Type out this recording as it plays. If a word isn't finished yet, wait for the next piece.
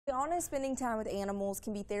Honest, spending time with animals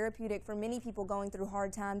can be therapeutic for many people going through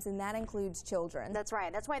hard times, and that includes children. That's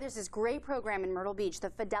right. That's why there's this great program in Myrtle Beach, the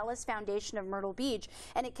Fidelis Foundation of Myrtle Beach,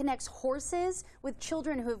 and it connects horses with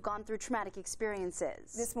children who have gone through traumatic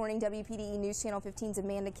experiences. This morning, WPDE News Channel 15's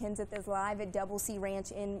Amanda Kenseth is live at Double C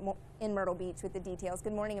Ranch in Myrtle Beach with the details.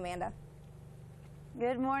 Good morning, Amanda.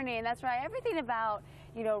 Good morning. That's right. Everything about,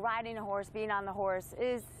 riding a horse, being on the horse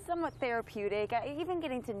is somewhat therapeutic. Even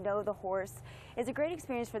getting to know the horse is a great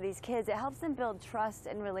experience for these kids. It helps them build trust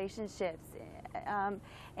and relationships.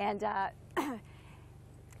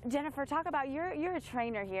 Jennifer, talk about, you're a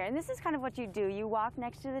trainer here, and this is kind of what you do. You walk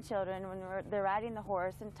next to the children when they're riding the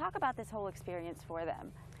horse, and talk about this whole experience for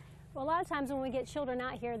them. Well, a lot of times when we get children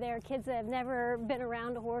out here, they're kids that have never been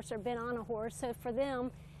around a horse or been on a horse. So for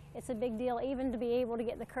them, it's a big deal even to be able to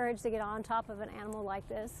get the courage to get on top of an animal like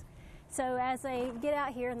this. So as they get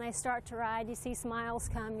out here and they start to ride, you see smiles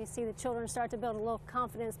come, you see the children start to build a little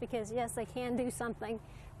confidence because yes, they can do something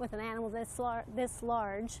with an animal this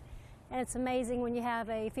large. And it's amazing when you have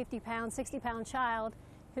a 50-pound, 60-pound child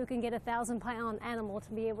who can get a 1,000-pound animal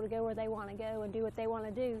to be able to go where they want to go and do what they want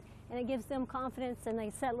to do. And it gives them confidence, and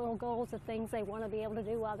they set little goals of things they want to be able to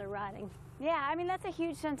do while they're riding. Yeah, I mean, that's a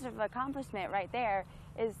huge sense of accomplishment right there,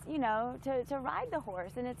 is, to ride the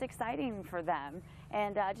horse, and it's exciting for them.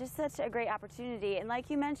 And just such a great opportunity. And like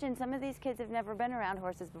you mentioned, some of these kids have never been around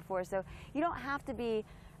horses before, so you don't have to be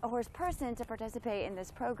a horse person to participate in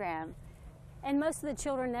this program. And most of the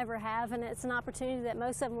children never have, and it's an opportunity that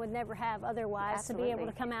most of them would never have otherwise. Absolutely. To be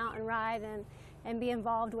able to come out and ride and be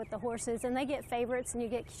involved with the horses. And they get favorites, and you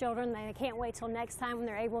get children, they can't wait till next time when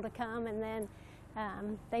they're able to come, and then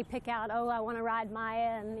they pick out, oh, I want to ride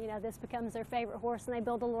Maya, and this becomes their favorite horse, and they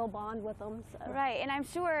build a little bond with them. So. Right, and I'm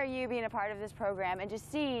sure you being a part of this program and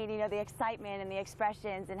just seeing, the excitement and the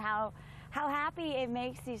expressions and how happy it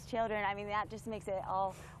makes these children, I mean, that just makes it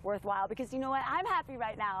all worthwhile, because you know what, I'm happy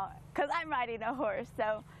right now because I'm riding a horse,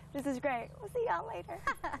 so this is great. We'll see y'all later.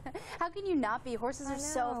 How can you not be? Horses are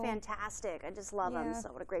so fantastic. I just love them, so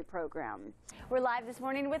what a great program. We're live this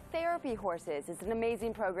morning with Therapy Horses. It's an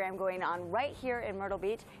amazing program going on right here in Myrtle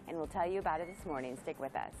Beach, and we'll tell you about it this morning. Stick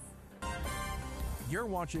with us. You're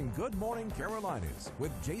watching Good Morning Carolinas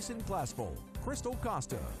with Jason Glassfold, Crystal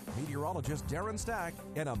Costa, meteorologist Darren Stack,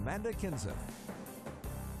 and Amanda Kenseth.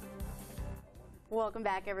 Welcome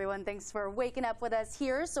back, everyone. Thanks for waking up with us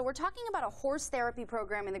here. So we're talking about a horse therapy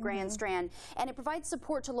program in the Grand Strand, and it provides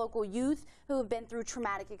support to local youth who have been through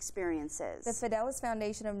traumatic experiences. The Fidelis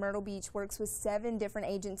Foundation of Myrtle Beach works with 7 different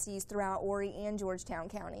agencies throughout Horry and Georgetown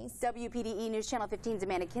counties. WPDE News Channel 15's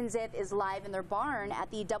Amanda Kenseth is live in their barn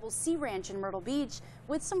at the Double C Ranch in Myrtle Beach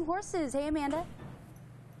with some horses. Hey, Amanda.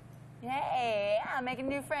 Hey, I'm making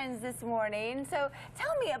new friends this morning. So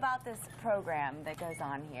tell me about this program that goes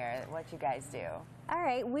on here, what you guys do. All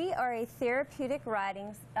right, we are a therapeutic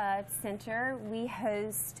riding center. We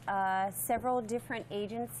host several different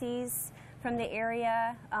agencies from the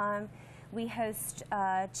area. We host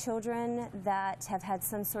children that have had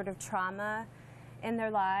some sort of trauma in their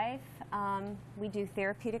life. We do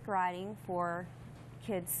therapeutic riding for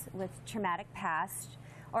kids with traumatic past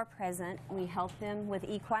or present. We help them with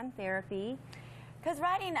equine therapy. Because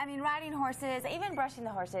riding horses, even brushing the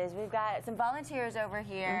horses, we've got some volunteers over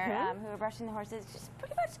here who are brushing the horses. Just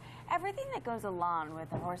pretty much everything that goes along with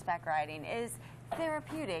the horseback riding is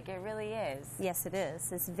therapeutic. It really is. Yes, it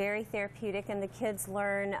is. It's very therapeutic, and the kids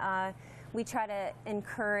learn. We try to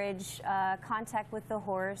encourage contact with the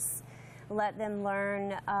horse, let them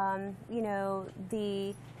learn,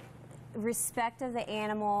 the respect of the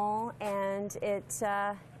animal, and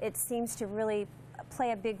it seems to really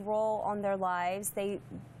play a big role on their lives. They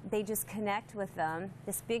just connect with them.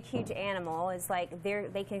 This big, huge animal is like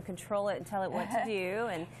they can control it and tell it what to do,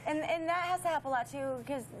 and that has to help a lot too,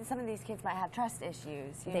 because some of these kids might have trust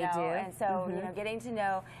issues. They do, and so getting to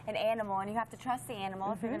know an animal, and you have to trust the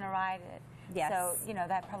animal if you're going to ride it. Yes. So,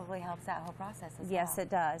 that probably helps that whole process as well. Yes, it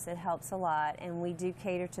does. It helps a lot, and we do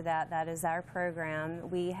cater to that. That is our program.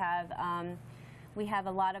 We have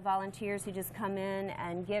a lot of volunteers who just come in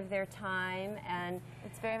and give their time, and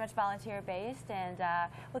it's very much volunteer-based, and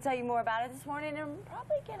we'll tell you more about it this morning and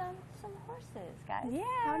probably get on some horses, guys. Yeah.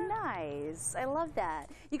 How nice. I love that.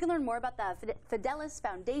 You can learn more about the Fidelis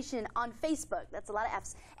Foundation on Facebook. That's a lot of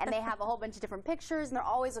F's. And they have a whole bunch of different pictures, and they're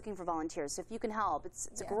always looking for volunteers. So if you can help, it's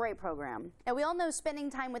a great program. Now, we all know spending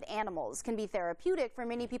time with animals can be therapeutic for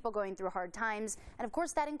many people going through hard times. And of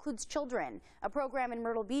course, that includes children. A program in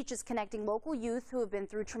Myrtle Beach is connecting local youth who have been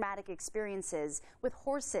through traumatic experiences with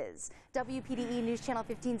horses. WPDE News Channel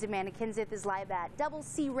 15's Amanda Kenseth is live at Double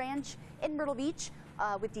C Ranch in Myrtle Beach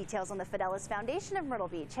with details on the Fidelis Foundation of Myrtle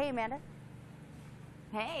Beach. Hey, Amanda.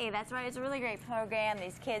 Hey, that's right. It's a really great program.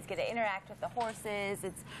 These kids get to interact with the horses.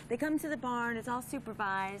 They come to the barn. It's all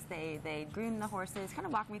supervised. They groom the horses. Kind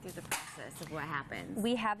of walk me through the process of what happens.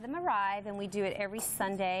 We have them arrive, and we do it every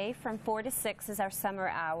Sunday from 4 to 6 is our summer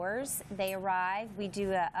hours. They arrive. We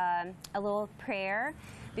do a little prayer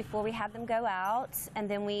before we have them go out, and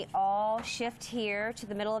then we all shift here to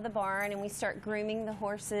the middle of the barn, and we start grooming the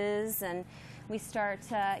horses, and we start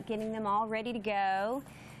getting them all ready to go.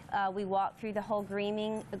 We walk through the whole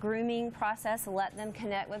grooming process, let them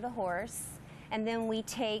connect with the horse, and then we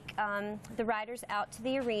take the riders out to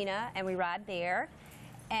the arena and we ride there.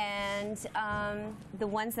 And the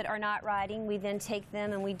ones that are not riding, we then take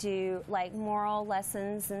them and we do like moral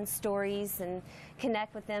lessons and stories and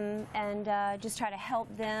connect with them and just try to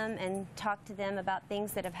help them and talk to them about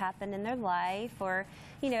things that have happened in their life, or,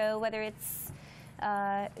 you know, whether it's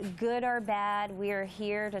good or bad, we're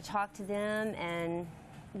here to talk to them and,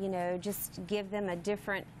 you know, just give them a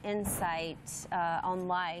different insight on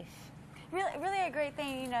life. Really a great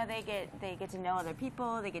thing. You know, they get to know other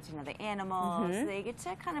people. They get to know the animals. They get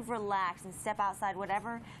to kind of relax and step outside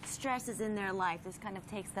whatever stress is in their life. This kind of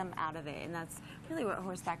takes them out of it, and that's really what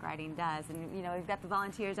horseback riding does. And you know, we've got the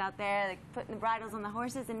volunteers out there, like, putting the bridles on the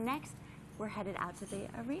horses, and next we're headed out to the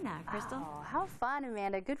arena. Crystal? Oh, how fun,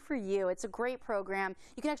 Amanda. Good for you. It's a great program.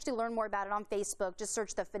 You can actually learn more about it on Facebook. Just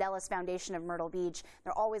search the Fidelis Foundation of Myrtle Beach.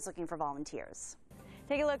 They're always looking for volunteers.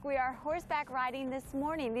 Take a look. We are horseback riding this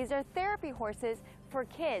morning. These are therapy horses for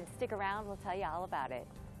kids. Stick around. We'll tell you all about it.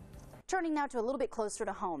 Turning now to a little bit closer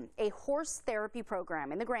to home, a horse therapy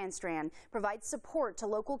program in the Grand Strand provides support to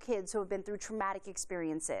local kids who have been through traumatic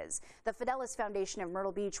experiences. The Fidelis Foundation of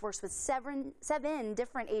Myrtle Beach works with seven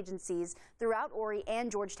different agencies throughout Horry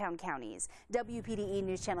and Georgetown counties. WPDE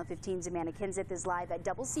News Channel 15's Amanda Kinseth is live at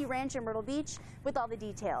Double C Ranch in Myrtle Beach with all the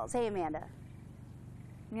details. Hey, Amanda.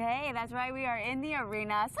 Hey, that's right. We are in the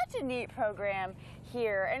arena. Such a neat program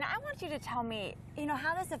here. And I want you to tell me, you know,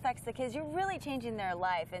 how this affects the kids. You're really changing their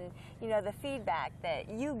life, and, you know, the feedback that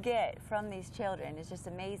you get from these children is just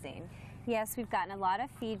amazing. Yes, we've gotten a lot of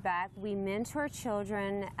feedback. We mentor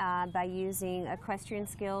children by using equestrian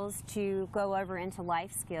skills to go over into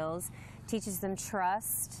life skills, teaches them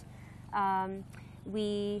trust.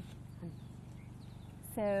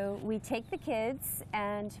 So we take the kids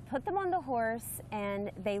and put them on the horse,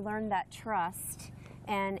 and they learn that trust,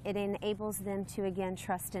 and it enables them to, again,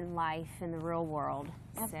 trust in life in the real world.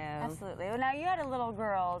 So, absolutely. Well, now you had a little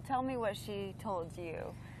girl. Tell me what she told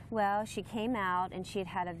you. Well, she came out and she had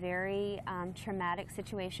had a very traumatic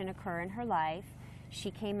situation occur in her life.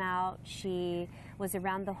 She came out, she was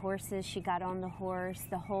around the horses, she got on the horse,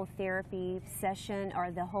 the whole therapy session,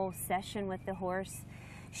 or the whole session with the horse,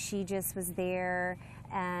 she just was there.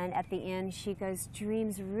 And at the end, she goes,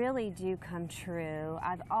 dreams really do come true.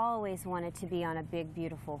 I've always wanted to be on a big,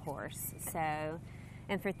 beautiful horse. So,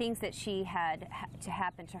 and for things that she had to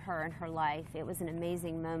happen to her in her life, it was an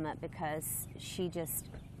amazing moment because she just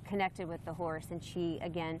connected with the horse, and she,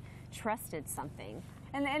 again, trusted something.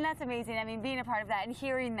 And that's amazing. I mean, being a part of that and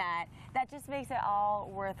hearing that just makes it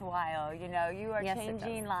all worthwhile. You know, you are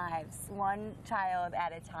changing lives one child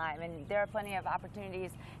at a time, and there are plenty of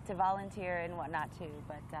opportunities to volunteer and whatnot too.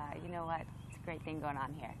 But you know what? It's a great thing going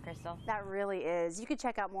on here. Crystal? That really is. You can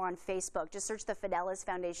check out more on Facebook. Just search the Fidelis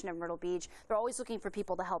Foundation of Myrtle Beach. They're always looking for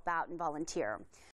people to help out and volunteer.